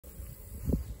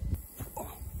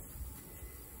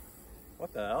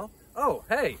What the hell? Oh,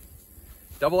 hey,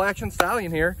 Double Action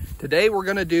Stallion here. Today we're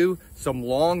gonna do some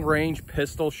long range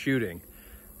pistol shooting.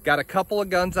 Got a couple of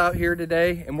guns out here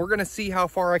today and we're gonna see how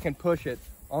far I can push it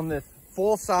on this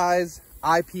full size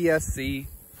IPSC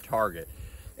target.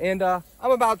 And I'm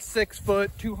about 6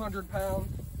 foot, 200 pounds,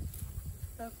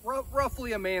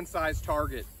 roughly a man-sized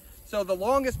target. So the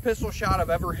longest pistol shot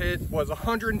I've ever hit was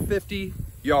 150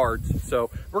 yards. So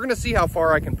we're gonna see how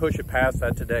far I can push it past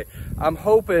that today. I'm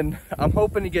hoping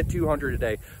to get 200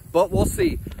 today, but we'll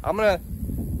see. I'm gonna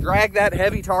drag that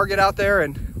heavy target out there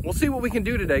and we'll see what we can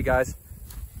do today, guys.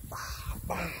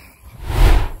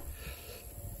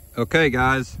 Okay,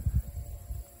 guys.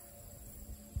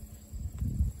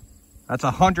 That's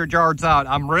 100 yards out.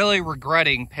 I'm really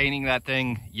regretting painting that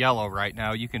thing yellow right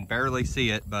now. You can barely see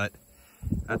it, but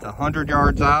that's 100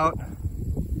 yards out.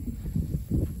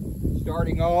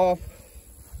 Starting off,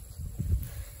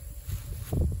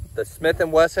 the Smith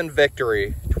Wesson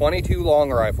Victory 22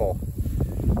 long rifle.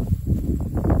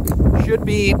 Should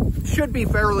be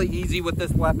fairly easy with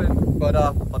this weapon, but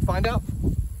let's find out.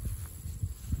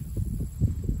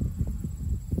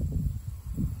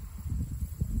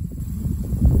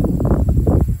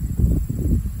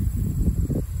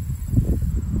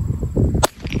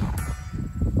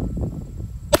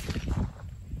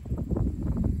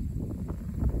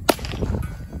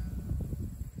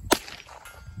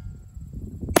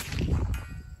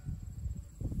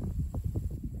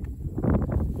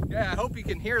 Yeah, I hope you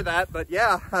can hear that, but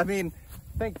yeah, I mean,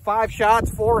 I think 5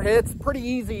 shots, 4 hits, pretty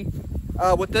easy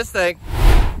with this thing.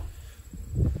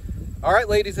 All right,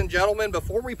 ladies and gentlemen,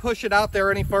 before we push it out there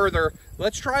any further,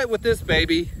 let's try it with this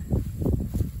baby.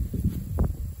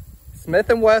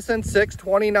 Smith & Wesson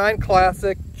 629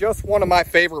 Classic, just one of my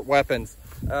favorite weapons.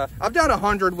 I've done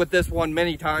 100 with this one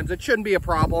many times. It shouldn't be a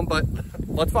problem, but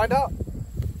let's find out.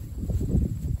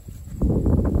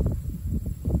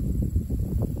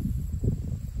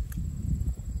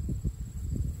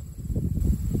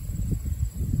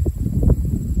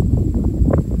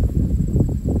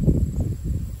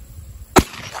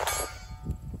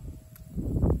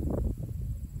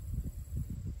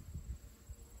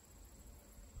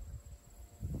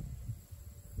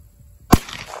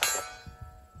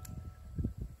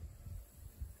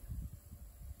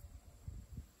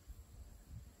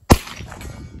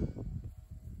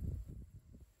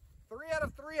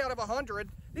 Three out of 100.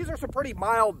 These are some pretty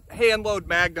mild hand load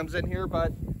magnums in here,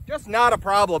 but just not a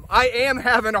problem. I am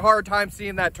having a hard time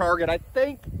seeing that target. I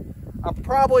think I'm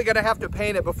probably gonna have to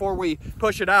paint it before we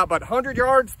push it out, but 100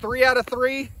 yards, 3 out of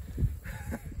 3,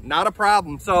 not a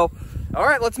problem. So, all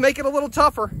right, let's make it a little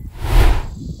tougher.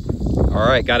 All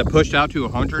right, got it pushed out to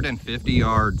 150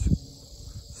 yards.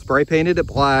 Spray painted it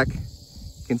black.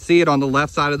 You can see it on the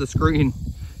left side of the screen.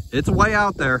 It's way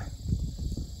out there.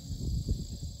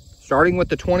 Starting with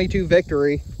the 22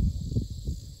 Victory.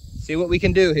 See what we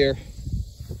can do here.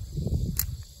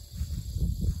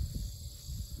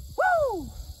 Woo!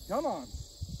 Come on.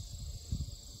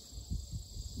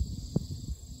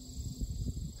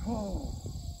 Oh.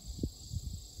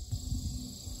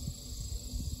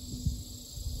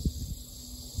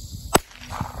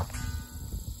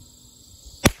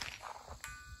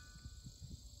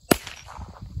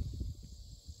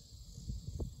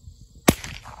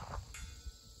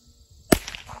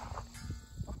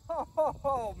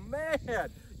 Oh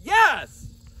man, yes,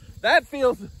 that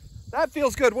feels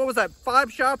good. What was that?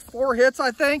 5 shots, 4 hits,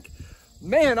 I think.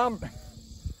 Man,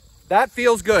 that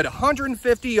feels good.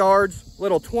 150 yards,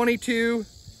 little 22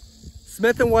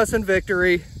 Smith & Wesson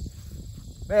Victory.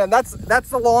 Man, that's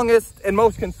the longest and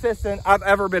most consistent I've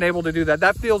ever been able to do that.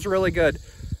 That feels really good,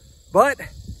 but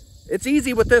it's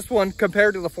easy with this one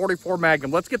compared to the 44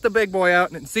 Magnum. Let's get the big boy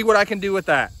out and see what I can do with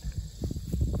that.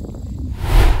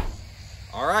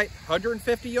 All right,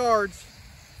 150 yards,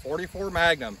 44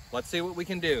 Magnum. Let's see what we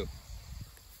can do.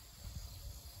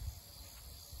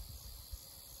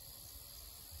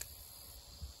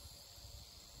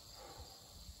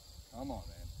 Come on,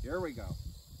 man. Here we go.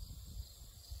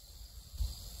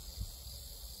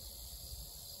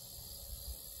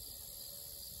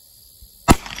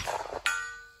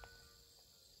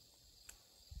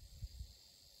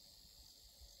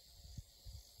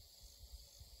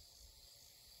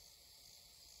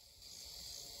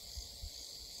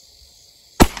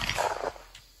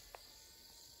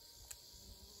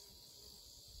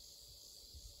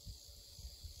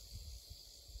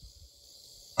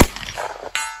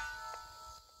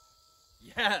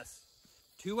 Yes,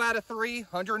 2 out of 3,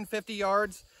 150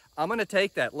 yards. I'm gonna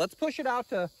take that. Let's push it out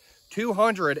to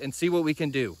 200 and see what we can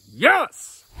do.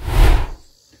 Yes!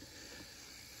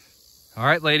 All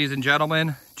right, ladies and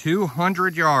gentlemen,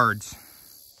 200 yards.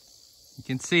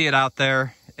 You can see it out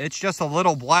there. It's just a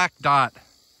little black dot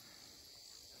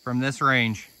from this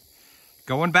range.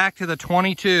 Going back to the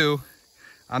 22,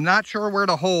 I'm not sure where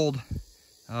to hold.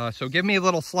 So give me a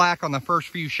little slack on the first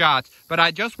few shots, but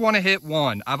I just want to hit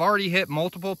one. I've already hit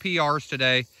multiple PRs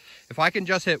today. If I can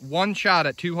just hit one shot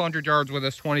at 200 yards with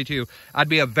this 22, I'd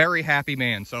be a very happy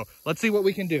man. So let's see what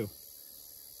we can do.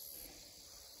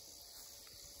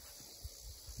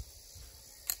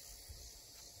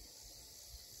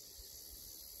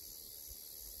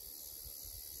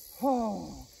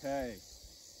 Okay.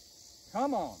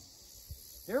 Come on.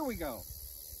 Here we go.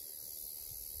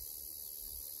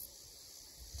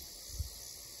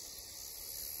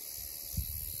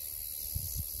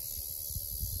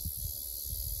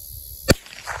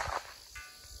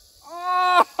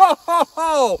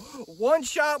 Oh, one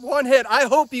shot, one hit. I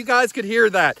hope you guys could hear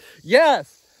that.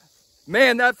 Yes,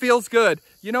 man, that feels good.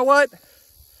 You know what?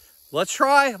 Let's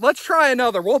try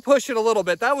another. We'll push it a little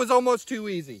bit. That was almost too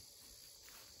easy.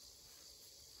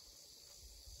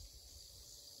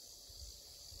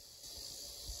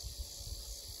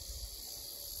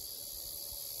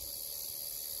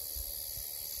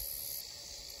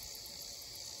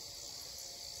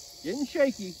 Getting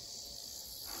shaky.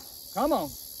 Come on.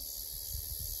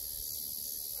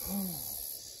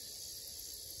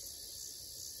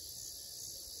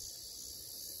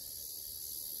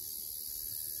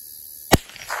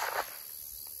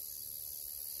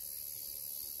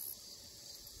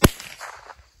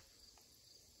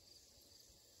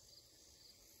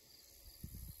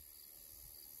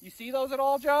 You see those at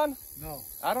all, John? No.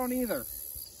 I don't either.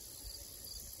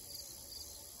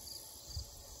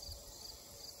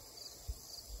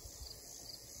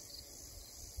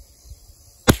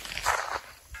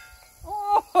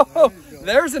 Oh,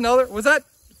 there's another. Was that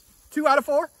 2 out of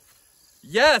 4?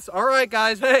 Yes. All right,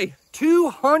 guys. Hey,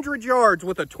 200 yards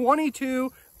with a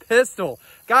 22 pistol.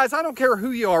 Guys, I don't care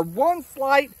who you are. One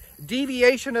slight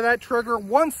deviation of that trigger,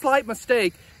 one slight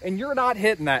mistake, and you're not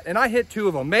hitting that. And I hit 2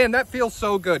 of them. Man, that feels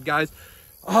so good, guys.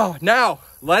 Oh, now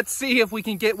let's see if we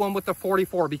can get one with the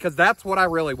 44, because that's what I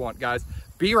really want, guys.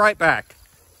 Be right back.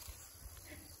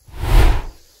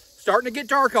 Starting to get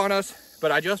dark on us,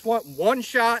 but I just want one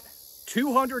shot,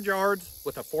 200 yards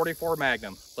with a 44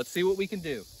 Magnum. Let's see what we can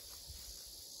do.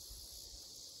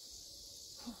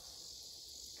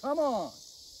 Come on.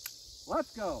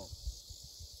 Let's go.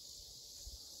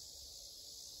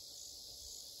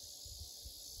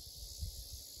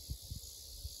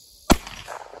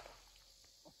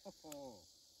 Oh.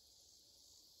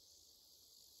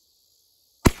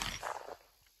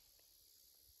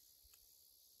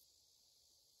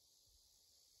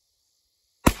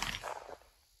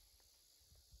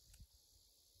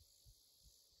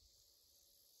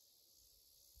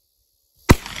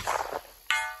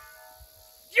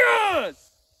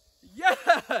 Yes!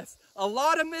 Yes! A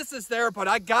lot of misses there, but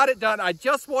I got it done. I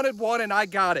just wanted one and I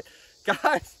got it.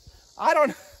 Guys, I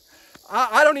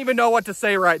don't even know what to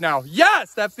say right now.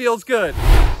 Yes, that feels good.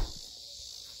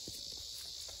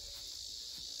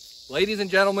 Ladies and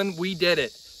gentlemen, we did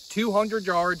it. 200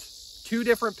 yards, 2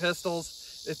 different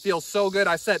pistols. It feels so good.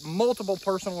 I set multiple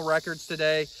personal records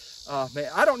today. Man,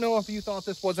 I don't know if you thought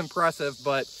this was impressive,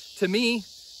 but to me,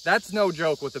 that's no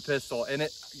joke with the pistol. And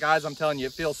it, guys, I'm telling you,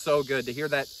 it feels so good to hear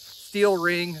that steel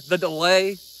ring. The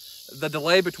delay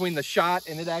between the shot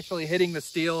and it actually hitting the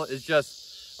steel is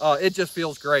just, it just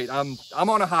feels great. I'm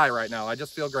on a high right now. I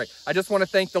just feel great. I just want to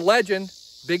thank the legend,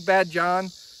 Big Bad John,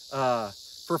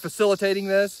 for facilitating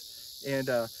this.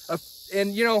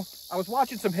 And you know, I was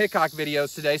watching some Hickok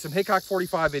videos today, some Hickok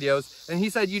 45 videos, and he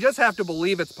said, you just have to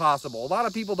believe it's possible. A lot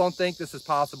of people don't think this is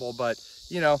possible, but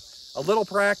you know, a little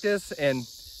practice and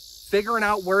figuring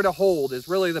out where to hold is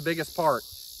really the biggest part.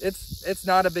 It's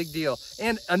not a big deal.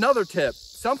 And another tip,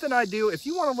 something I do, if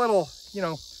you want a little, you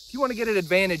know, if you want to get an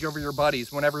advantage over your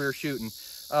buddies whenever you're shooting,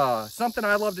 something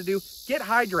I love to do, get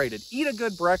hydrated, eat a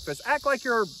good breakfast, act like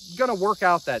you're gonna work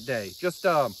out that day. Just,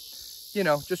 you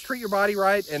know, just treat your body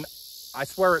right, and I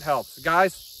swear it helps.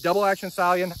 Guys, Double Action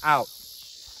Stallion out.